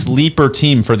is a sleeper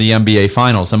team for the NBA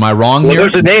Finals. Am I wrong here?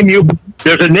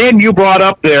 There's a name you brought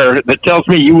up there that tells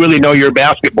me you really know your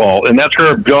basketball, and that's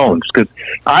Herb Jones, because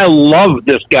I love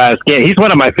this guy's game. He's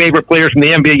one of my favorite players in the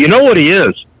NBA. You know what he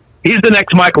is? He's the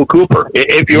next Michael Cooper.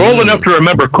 If you're old enough to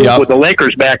remember Cooper with the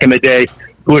Lakers back in the day,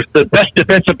 who was the best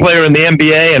defensive player in the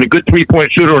NBA and a good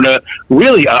three-point shooter and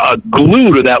really a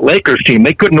glue to that Lakers team.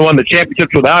 They couldn't have won the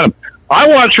championships without him. I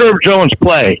watch Herb Jones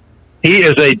play. He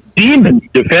is a demon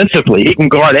defensively. He can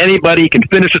guard anybody. He can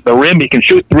finish at the rim. He can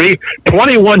shoot three.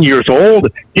 21 years old.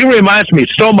 He reminds me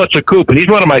so much of Coop, and he's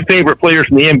one of my favorite players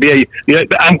in the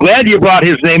NBA. I'm glad you brought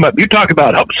his name up. You talk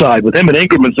about upside with him and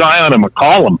Ingram and Zion and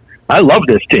McCollum. I love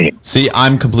this team. See,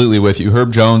 I'm completely with you.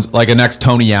 Herb Jones, like a next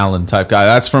Tony Allen type guy.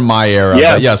 That's from my era.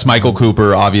 Yeah. But yes, Michael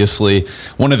Cooper, obviously,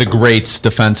 one of the greats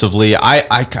defensively.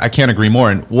 I can't agree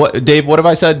more. And Dave, what have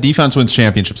I said? Defense wins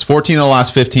championships. 14 of the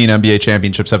last 15 NBA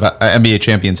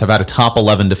champions have had a top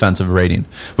 11 defensive rating,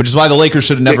 which is why the Lakers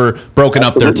should have never broken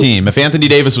up their team. If Anthony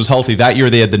Davis was healthy that year,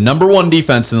 they had the number one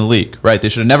defense in the league, right? They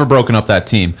should have never broken up that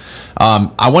team.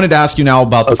 I wanted to ask you now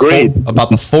about the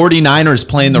 49ers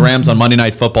playing the Rams on Monday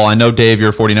Night Football. I know, Dave, you're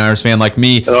a 49ers fan like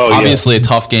me. Obviously, a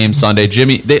tough game Sunday.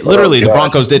 Jimmy, the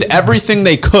Broncos did everything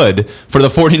they could for the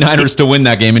 49ers to win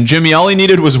that game. And Jimmy, all he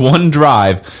needed was one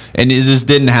drive, and it just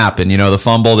didn't happen. You know, the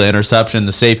fumble, the interception,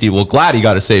 the safety. Well, glad he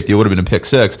got a safety. It would have been a pick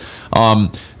six.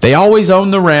 They always own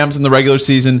the Rams in the regular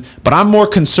season, but I'm more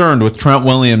concerned with Trent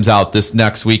Williams out this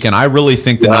next week, and I really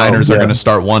think the Niners are going to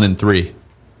start 1-3.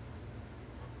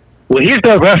 Well, he's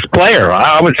their best player.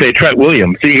 I would say Trent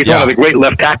Williams. He's one of the great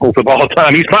left tackles of all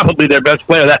time. He's probably their best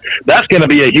player. That's going to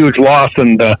be a huge loss.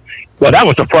 And, well, that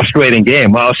was a frustrating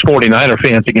game. Us 49er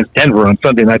fans against Denver on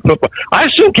Sunday Night Football. I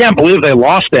still can't believe they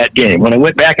lost that game. When I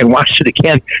went back and watched it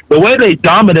again, the way they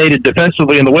dominated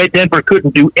defensively and the way Denver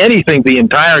couldn't do anything the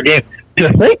entire game,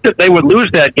 to think that they would lose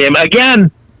that game.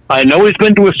 Again, I know he's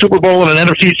been to a Super Bowl and an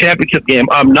NFC Championship game.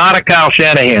 I'm not a Kyle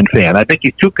Shanahan fan. I think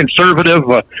he's too conservative.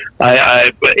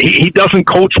 He doesn't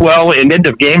coach well in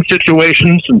end-of-game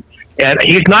situations, and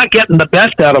he's not getting the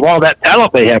best out of all that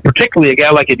talent they have, particularly a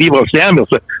guy like Deebo Samuel.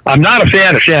 So I'm not a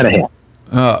fan of Shanahan.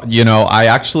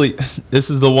 This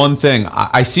is the one thing.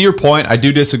 I see your point. I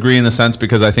do disagree in the sense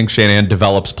because I think Shanahan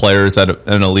develops players at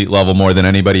an elite level more than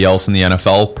anybody else in the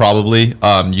NFL, probably.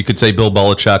 You could say Bill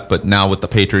Belichick, but now with the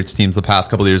Patriots teams the past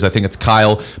couple of years, I think it's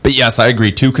Kyle. But yes, I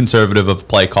agree, too conservative of a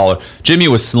play caller. Jimmy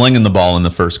was slinging the ball in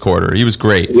the first quarter. He was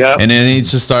great. Yeah. And then he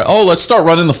just started, let's start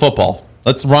running the football.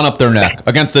 Let's run up their neck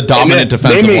against the dominant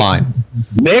defensive line.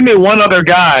 Name me one other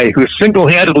guy who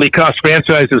single-handedly cost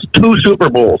franchises 2 Super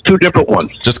Bowls, 2 different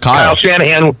ones. Just Kyle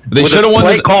Shanahan. They should have won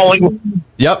this calling.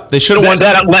 Yep, they should have won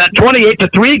that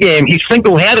 28-3 game. He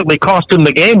single-handedly cost him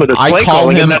the game with his play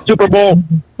calling in that Super Bowl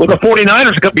with the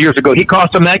 49ers a couple years ago. He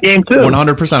cost him that game too.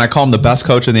 100%. I call him the best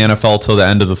coach in the NFL till the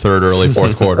end of the third, early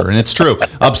fourth quarter, and it's true.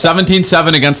 Up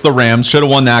 17-7 against the Rams. Should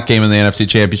have won that game in the NFC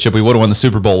Championship. We would have won the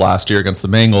Super Bowl last year against the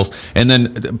Bengals, and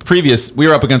then we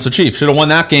were up against the Chiefs. Should have won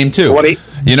that game too.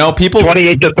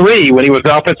 28-3 when he was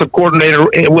offensive coordinator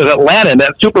with Atlanta in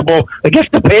that Super Bowl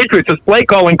against the Patriots. His play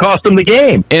calling cost him the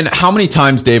game. And how many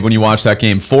times, Dave, when you watch that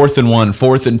game, 4th and 1,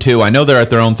 4th and 2, I know they're at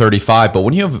their own 35, but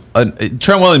when you have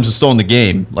Trent Williams is still in the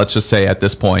game, let's just say at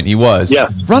this point he was. Yeah.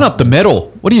 Run up the middle.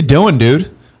 What are you doing,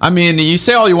 dude? I mean, you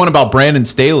say all you want about Brandon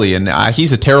Staley, and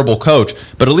he's a terrible coach,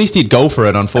 but at least he'd go for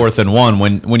it on 4th and 1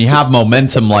 when you have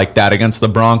momentum like that against the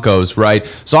Broncos, right?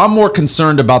 So I'm more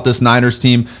concerned about this Niners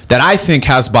team that I think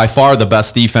has by far the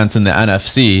best defense in the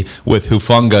NFC with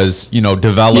Hufanga's,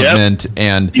 development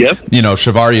and,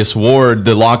 Shavarius Ward,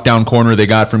 the lockdown corner they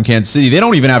got from Kansas City. They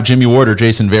don't even have Jimmy Ward or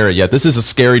Jason Verrett yet. This is a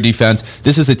scary defense.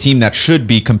 This is a team that should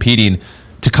be competing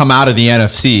to come out of the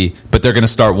NFC, but they're going to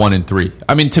start 1-3.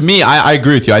 I mean, to me, I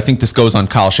agree with you. I think this goes on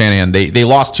Kyle Shanahan. They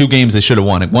lost 2 games they should have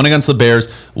won. One against the Bears,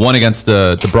 one against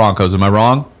the Broncos. Am I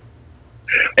wrong?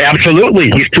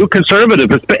 Absolutely. He's too conservative,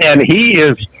 and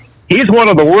he's one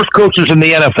of the worst coaches in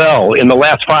the NFL in the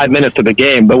last 5 minutes of the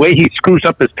game. The way he screws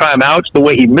up his timeouts, the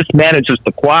way he mismanages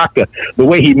the clock, the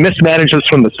way he mismanages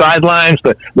from the sidelines,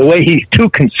 the way he's too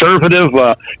conservative.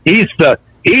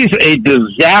 He's a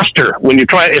disaster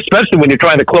especially when you're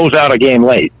trying to close out a game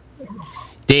late.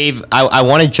 Dave, I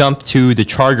want to jump to the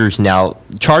Chargers now.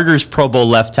 Chargers Pro Bowl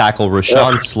left tackle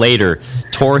Rashawn Slater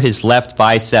tore his left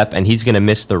bicep, and he's going to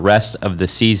miss the rest of the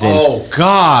season. Oh,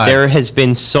 God. There has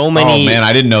been so many... Oh, man,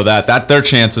 I didn't know that. Their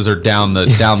chances are down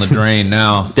the drain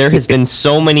now. There has been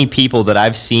so many people that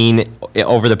I've seen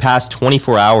over the past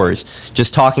 24 hours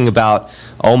just talking about,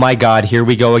 oh, my God, here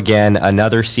we go again,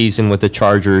 another season with the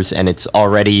Chargers, and it's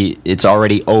already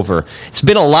over. It's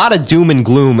been a lot of doom and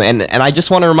gloom, and I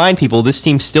just want to remind people this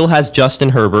team still has Justin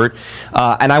Herbert,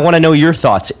 and I want to know your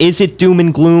thoughts. Is it doom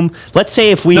and gloom? Let's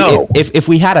say if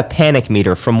we had a panic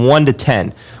meter from 1 to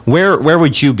 10, where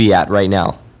would you be at right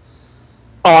now?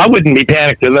 Oh, I wouldn't be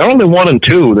panicked. They're only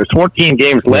 1-2. There's 14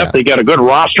 games left. Yeah. They got a good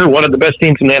roster, one of the best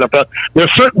teams in the NFL.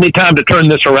 There's certainly time to turn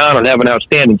this around and have an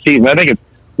outstanding season. I think it's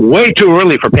way too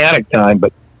early for panic time.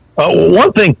 But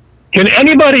one thing, can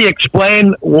anybody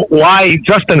explain why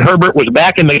Justin Herbert was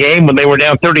back in the game when they were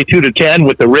down 32-10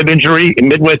 with the rib injury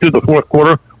midway through the fourth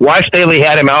quarter? Why Staley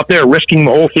had him out there risking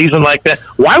the whole season like that?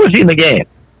 Why was he in the game?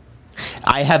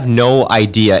 I have no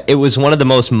idea. It was one of the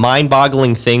most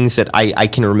mind-boggling things that I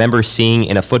can remember seeing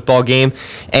in a football game.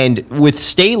 And with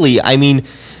Staley, I mean,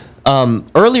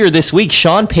 earlier this week,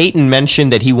 Sean Payton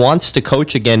mentioned that he wants to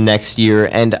coach again next year,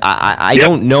 and I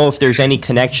don't know if there's any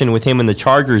connection with him and the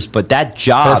Chargers, but that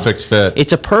job... Perfect fit.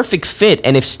 It's a perfect fit,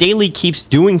 and if Staley keeps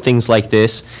doing things like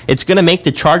this, it's going to make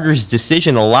the Chargers'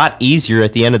 decision a lot easier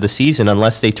at the end of the season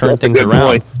unless they turn things around.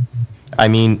 Point. I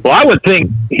mean... Well, I would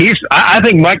think I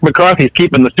think Mike McCarthy's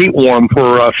keeping the seat warm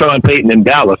for Sean Payton in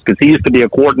Dallas because he used to be a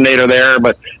coordinator there,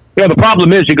 but... Yeah, the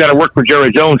problem is you got to work for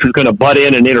Jerry Jones, who's going to butt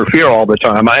in and interfere all the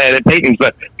time. And Peyton's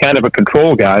kind of a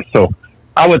control guy, so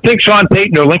I would think Sean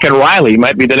Payton or Lincoln Riley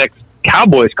might be the next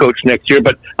Cowboys coach next year.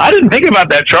 But I didn't think about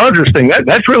that Chargers thing.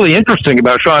 That's really interesting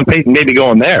about Sean Payton maybe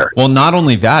going there. Well, not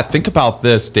only that, think about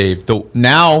this, Dave.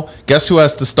 Now, guess who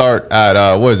has to start at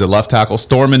left tackle?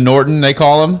 Stormin Norton, they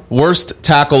call him. Worst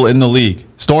tackle in the league.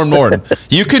 Storm Norton.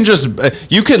 You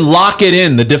can lock it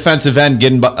in, the defensive end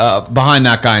getting behind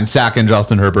that guy and sacking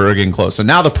Justin Herbert or getting close. So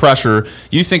now the pressure,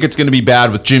 you think it's going to be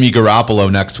bad with Jimmy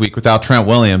Garoppolo next week without Trent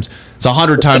Williams. It's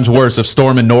 100 times worse if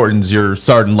Storm Norton's your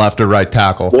starting left or right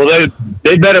tackle. Well,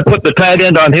 they better put the tight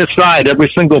end on his side every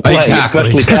single play,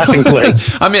 especially passing play.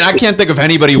 I mean, I can't think of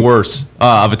anybody worse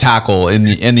of a tackle in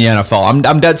the NFL.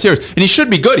 I'm dead serious, and he should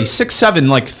be good. He's 6'7",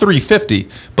 like 350.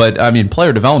 But I mean,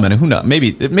 player development. Who knows? Maybe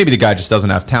the guy just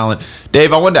doesn't have talent.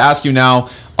 Dave, I wanted to ask you now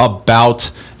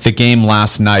about the game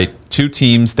last night. Two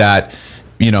teams that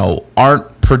aren't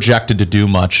projected to do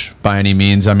much by any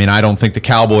means. I mean, I don't think the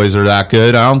Cowboys are that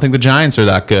good. I don't think the Giants are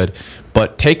that good.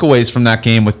 But takeaways from that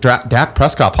game with Dak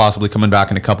Prescott possibly coming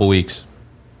back in a couple weeks.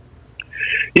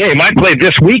 Yeah, he might play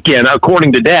this weekend,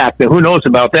 according to Dak. Now, who knows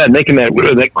about that, making that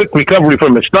quick recovery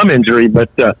from his thumb injury.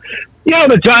 But, the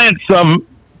Giants,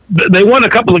 they won a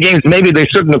couple of games. Maybe they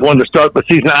shouldn't have won to start the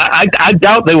season. I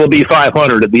doubt they will be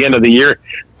 500 at the end of the year.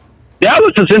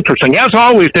 Dallas is interesting. As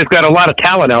always, they've got a lot of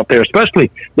talent out there, especially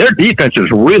their defense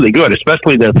is really good,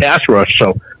 especially their pass rush.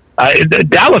 So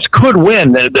Dallas could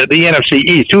win the NFC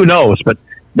East. Who knows? But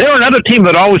they're another team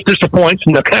that always disappoints,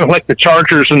 and they're kind of like the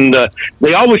Chargers, and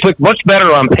they always look much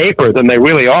better on paper than they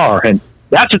really are. And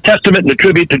that's a testament and a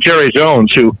tribute to Jerry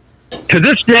Jones, who, to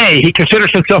this day, he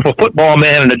considers himself a football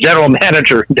man and a general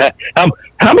manager.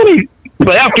 How many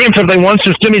playoff games have they won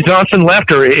since Jimmy Johnson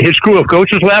left, or his crew of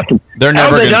coaches left? They're never.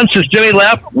 How have they done since Jimmy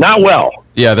left? Not well.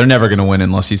 Yeah, they're never going to win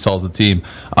unless he sells the team.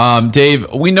 Dave,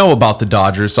 we know about the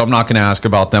Dodgers, so I'm not going to ask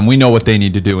about them. We know what they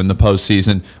need to do in the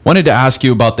postseason. Wanted to ask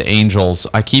you about the Angels.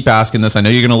 I keep asking this. I know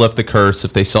you're going to lift the curse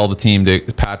if they sell the team to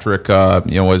Patrick. What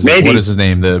is his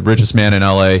name? The richest man in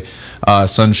LA,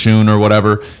 Sun Shun or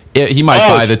whatever. He might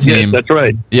buy the team. Yes, that's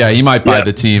right. Yeah, he might buy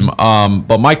the team.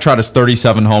 But Mike Trout has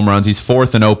 37 home runs. He's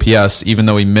fourth in OPS, even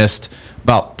though he missed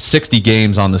about 60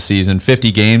 games on the season,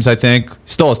 50 games, I think.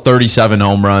 Still has 37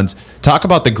 home runs. Talk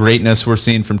about the greatness we're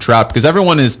seeing from Trout, because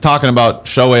everyone is talking about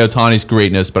Shohei Ohtani's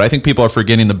greatness, but I think people are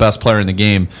forgetting the best player in the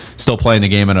game still playing the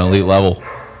game at an elite level.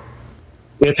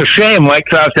 It's a shame Mike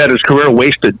Trout's had his career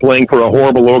wasted playing for a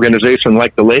horrible organization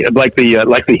like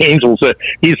the Angels.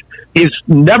 He's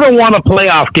never won a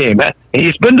playoff game.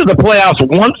 He's been to the playoffs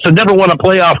once and never won a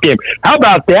playoff game. How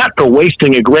about that for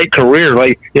wasting a great career?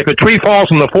 Like, if a tree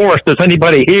falls in the forest, does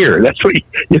anybody hear? That's what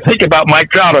you think about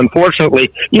Mike Trout,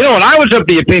 unfortunately. And I was of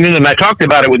the opinion, and I talked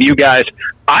about it with you guys,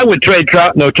 I would trade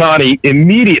Trout and Ohtani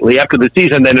immediately after the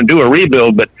season, then do a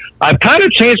rebuild. But I've kind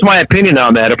of changed my opinion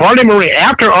on that.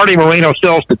 After Artie Moreno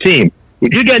sells the team,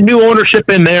 if you get new ownership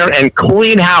in there and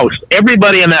clean house,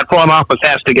 everybody in that front office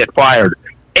has to get fired.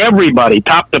 Everybody,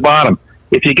 top to bottom.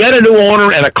 If you get a new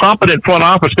owner and a competent front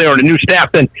office there and a new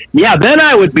staff, then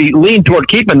I would be lean toward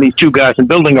keeping these two guys and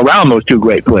building around those two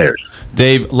great players.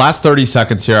 Dave, last 30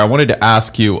 seconds here. I wanted to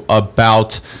ask you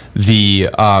about the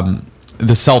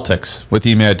Celtics with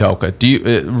Ime Udoka. Do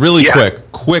you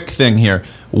quick thing here,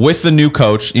 with the new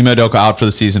coach Ime Udoka out for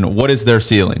the season, what is their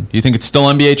ceiling? Do you think it's still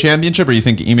NBA championship, or do you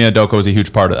think Ime Udoka was a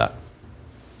huge part of that?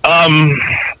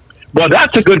 Well,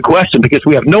 that's a good question, because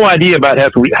we have no idea about how.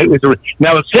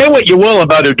 Now, say what you will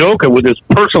about Udoka with his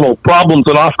personal problems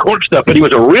and off-court stuff, but he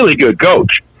was a really good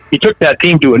coach. He took that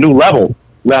team to a new level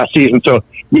last season. So,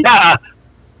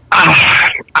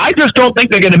 I just don't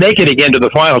think they're going to make it again to the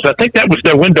finals. I think that was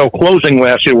their window closing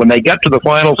last year when they got to the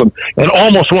finals and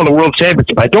almost won the World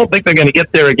Championship. I don't think they're going to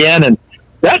get there again, and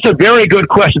that's a very good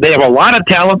question. They have a lot of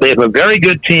talent. They have a very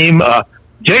good team.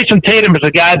 Jason Tatum is a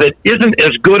guy that isn't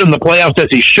as good in the playoffs as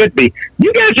he should be.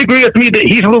 You guys agree with me that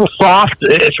he's a little soft,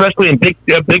 especially in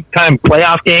big-time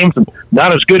playoff games, and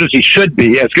not as good as he should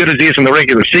be, as good as he is in the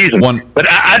regular season. But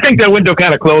I think their window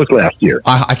kind of closed last year.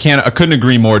 I couldn't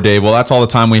agree more, Dave. Well, that's all the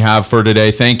time we have for today.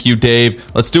 Thank you, Dave.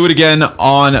 Let's do it again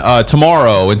on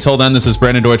tomorrow. Until then, this is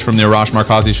Brandon Deutsch from the Arash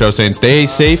Markazi Show saying stay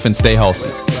safe and stay healthy.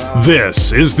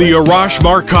 This is the Arash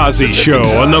Markazi Show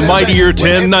on the Mightier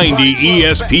 1090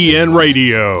 ESPN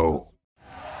Radio.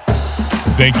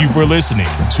 Thank you for listening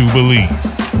to Believe.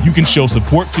 You can show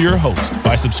support to your host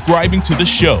by subscribing to the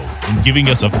show and giving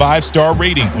us a 5-star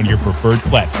rating on your preferred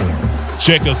platform.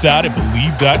 Check us out at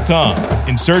Believe.com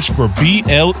and search for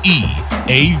BLEAV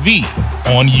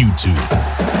on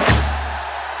YouTube.